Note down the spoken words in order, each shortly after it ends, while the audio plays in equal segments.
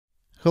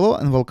Hello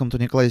and welcome to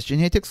Nikolai's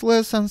genetics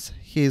lessons.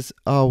 Here's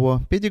our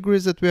pedigree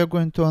that we are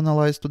going to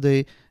analyze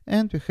today,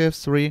 and we have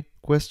three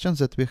questions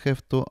that we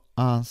have to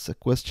answer.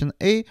 Question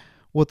A: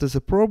 what is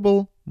a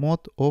probable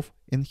mode of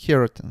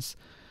inheritance?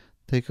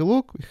 Take a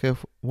look. We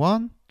have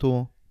 1,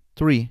 2,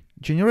 3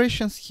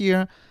 generations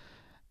here,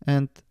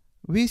 and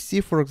we see,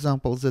 for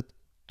example, that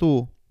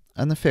two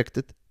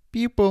unaffected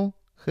people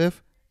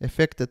have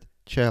affected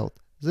child.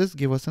 This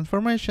gives us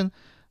information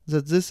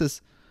that this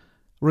is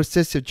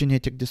recessive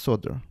genetic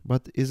disorder.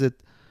 But is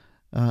it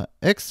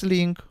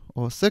X-linked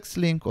or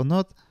sex-linked or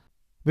not?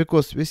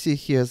 Because we see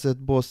here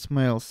that both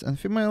males and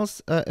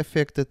females are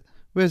affected,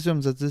 we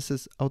assume that this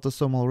is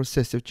autosomal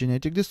recessive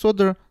genetic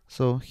disorder.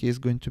 So here is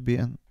going to be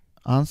an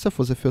answer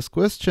for the first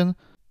question,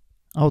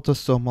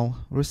 autosomal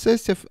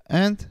recessive.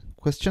 And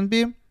question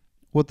B: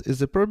 what is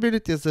the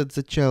probability that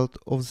the child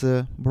of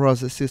the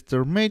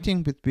brother-sister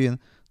mating between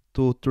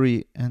 2,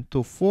 3 and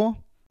 2, 4,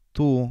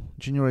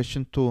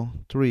 generation 2,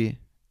 3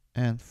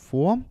 and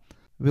 4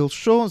 will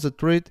show the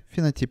trait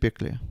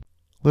phenotypically?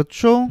 Let's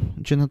show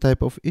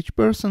genotype of each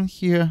person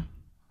here.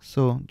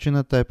 So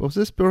genotype of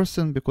this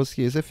person, because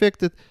he is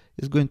affected,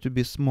 is going to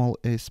be small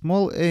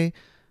a,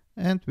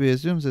 and we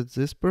assume that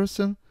this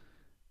person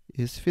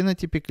is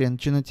phenotypically and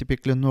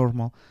genotypically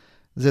normal.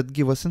 That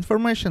gives us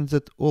information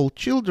that all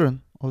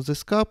children of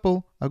this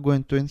couple are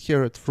going to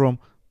inherit from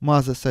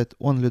mother side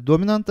only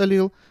dominant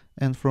allele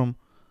and from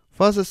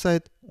father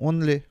side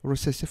only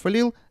recessive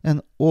allele,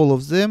 and all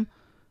of them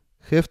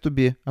have to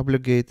be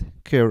obligate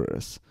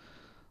carriers.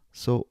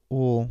 So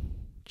all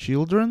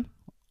children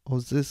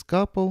of this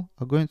couple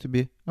are going to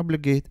be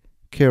obligate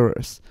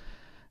carriers.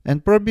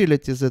 And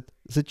probability that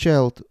the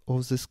child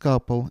of this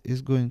couple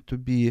is going to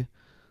be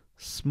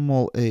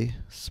small a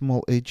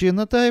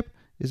genotype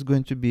is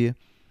going to be,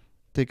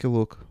 take a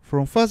look,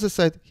 from father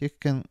side he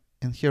can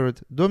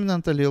inherit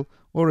dominant allele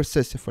or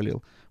recessive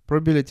allele.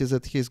 Probability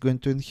that he is going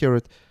to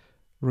inherit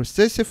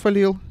recessive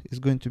allele is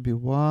going to be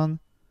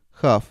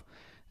 1/2.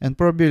 And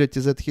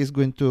probability that he is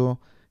going to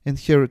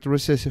inherit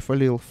recessive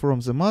allele from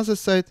the mother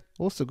side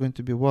also going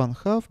to be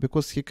 1/2,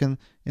 because he can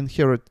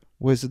inherit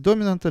with the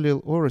dominant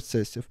allele or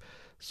recessive.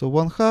 So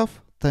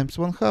 1/2 times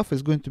 1/2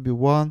 is going to be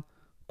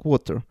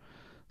 1/4.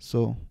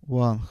 So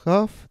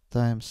 1/2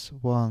 times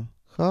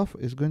 1/2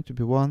 is going to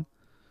be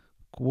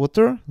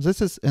 1/4.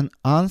 This is an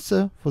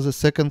answer for the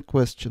second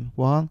question.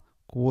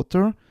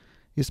 1/4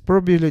 is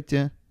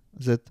probability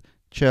that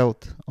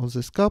child of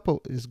this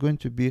couple is going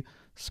to be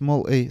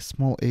small a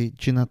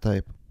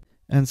genotype.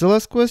 And the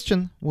last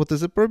question: what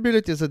is the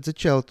probability that the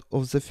child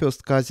of the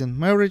first cousin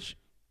marriage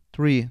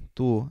 3,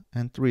 2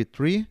 and 3,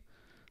 3,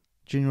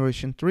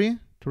 generation 3,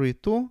 3,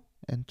 2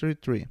 and 3,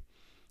 3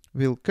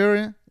 will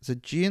carry the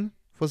gene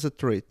for the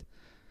trait?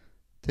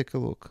 Take a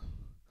look.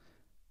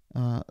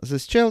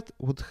 This child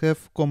would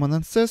have common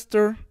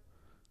ancestor,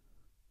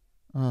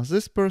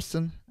 this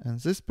person and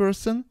this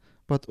person,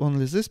 but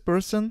only this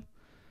person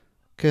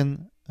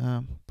can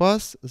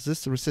pass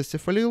this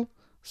recessive allele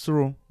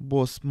through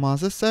both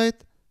mother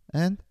side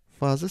and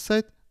father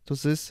side to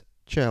this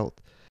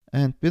child.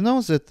 And we know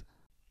that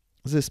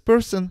this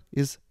person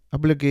is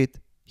obligate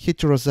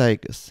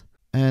heterozygous,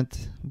 and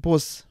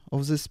both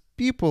of these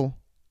people,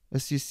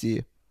 as you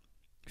see,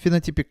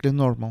 phenotypically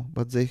normal,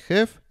 but they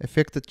have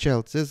affected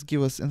child. This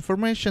gives us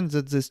information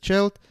that this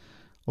child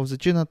of the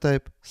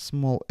genotype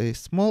small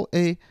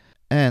a,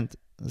 and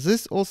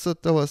this also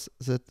tells us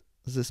that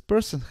this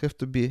person have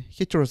to be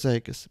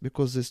heterozygous,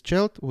 because this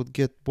child would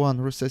get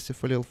one recessive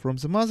allele from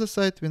the mother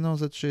side. We know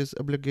that she is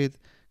obligate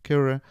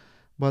carrier,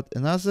 but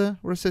another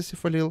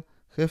recessive allele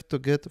have to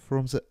get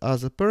from the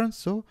other parent.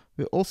 So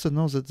we also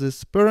know that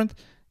this parent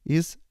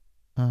is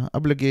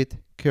obligate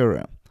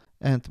carrier.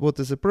 And what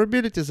is the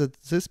probability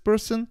that this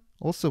person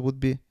also would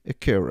be a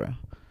carrier?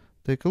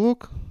 Take a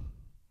look.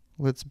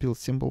 Let's build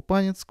simple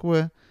Punnett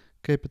square.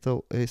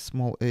 Capital A,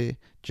 small a,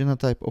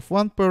 genotype of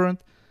one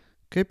parent.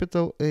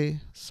 Capital A,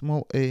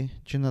 small a,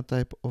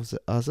 genotype of the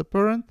other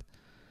parent.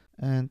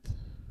 And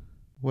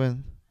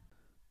when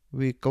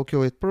we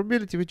calculate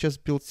probability, we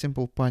just build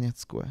simple Punnett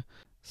square.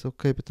 So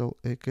capital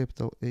A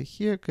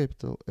here,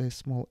 capital A,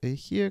 small a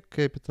here,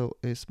 capital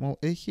A, small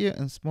a here,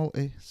 and small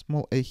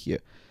a here.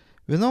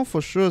 We know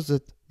for sure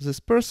that this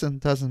person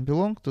doesn't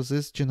belong to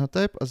this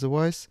genotype,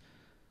 otherwise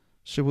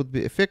she would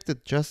be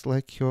affected just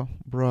like her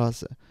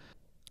brother.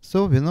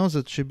 So we know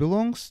that she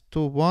belongs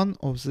to one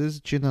of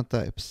these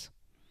genotypes.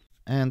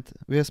 And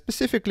we are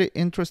specifically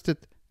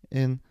interested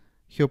in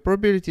her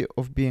probability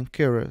of being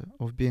carrier,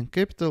 of being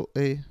capital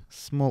A,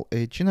 small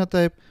a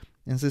genotype.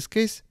 In this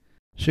case,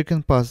 she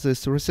can pass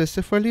this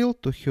recessive allele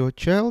to her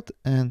child,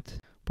 and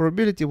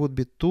probability would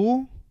be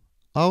 2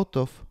 out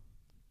of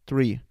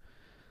 3.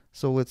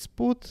 So let's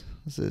put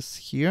this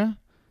here,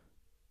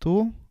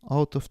 2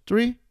 out of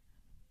 3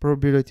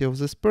 probability of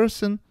this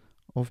person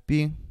of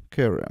being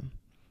carrier.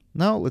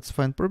 Now let's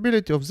find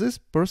probability of this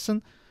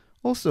person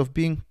also of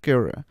being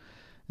carrier.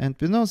 And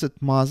we know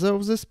that mother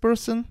of this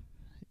person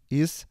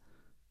is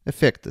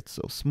affected,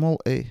 so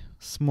small a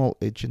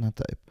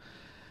genotype.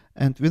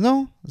 And we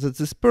know that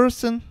this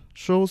person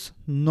shows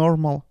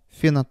normal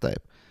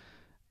phenotype.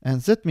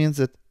 And that means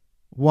that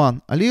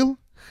one allele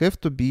have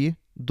to be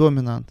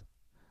dominant.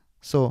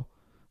 So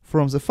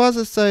from the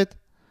father side,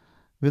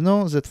 we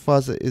know that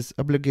father is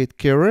obligate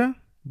carrier,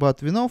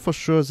 but we know for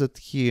sure that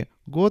he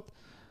got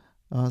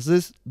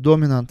this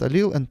dominant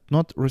allele and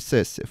not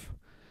recessive.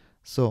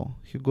 So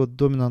he got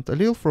dominant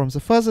allele from the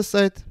father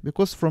side,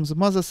 because from the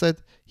mother side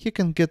he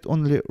can get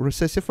only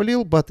recessive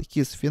allele, but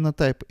his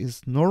phenotype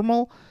is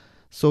normal,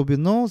 so we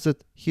know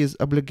that he is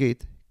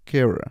obligate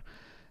carrier.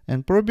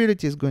 And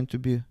probability is going to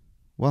be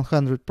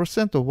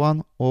 100% or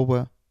 1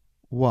 over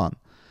 1.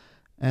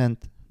 And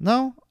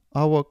now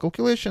our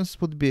calculations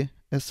would be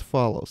as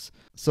follows.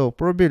 So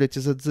probability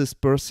that this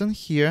person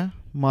here,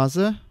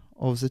 mother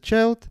of the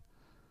child,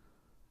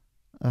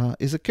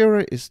 is a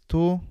carrier is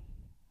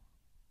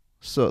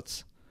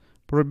 2/3.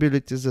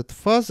 Probability that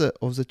father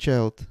of the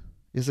child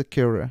is a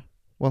carrier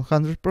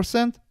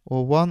 100%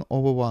 or 1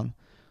 over 1.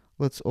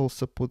 Let's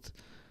also put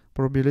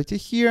probability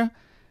here.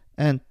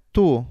 And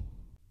 2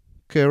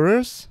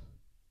 carriers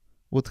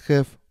would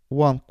have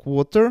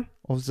 1/4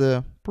 of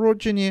the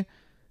progeny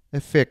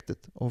affected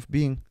of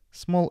being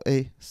small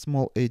a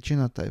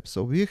genotype.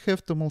 So we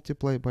have to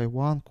multiply by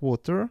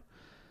 1/4,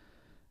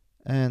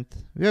 and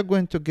we are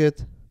going to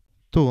get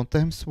 2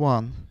 times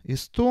 1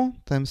 is 2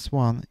 times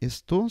 1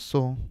 is 2.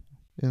 So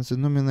in the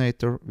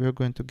numerator we are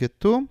going to get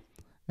 2,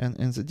 and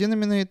in the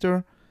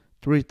denominator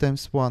 3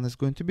 times 1 is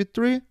going to be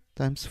 3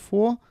 times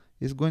 4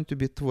 is going to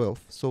be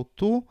 12. So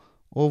 2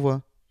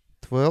 over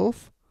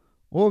 12,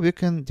 or we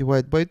can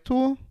divide by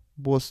 2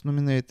 both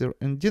numerator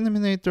and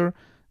denominator,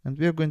 and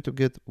we are going to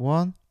get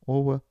 1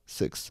 over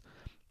 6.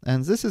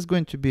 And this is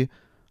going to be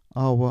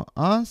our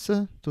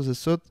answer to the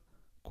third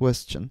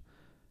question.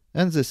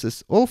 And this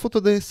is all for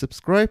today.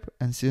 Subscribe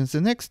and see you in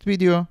the next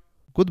video.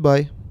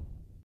 Goodbye.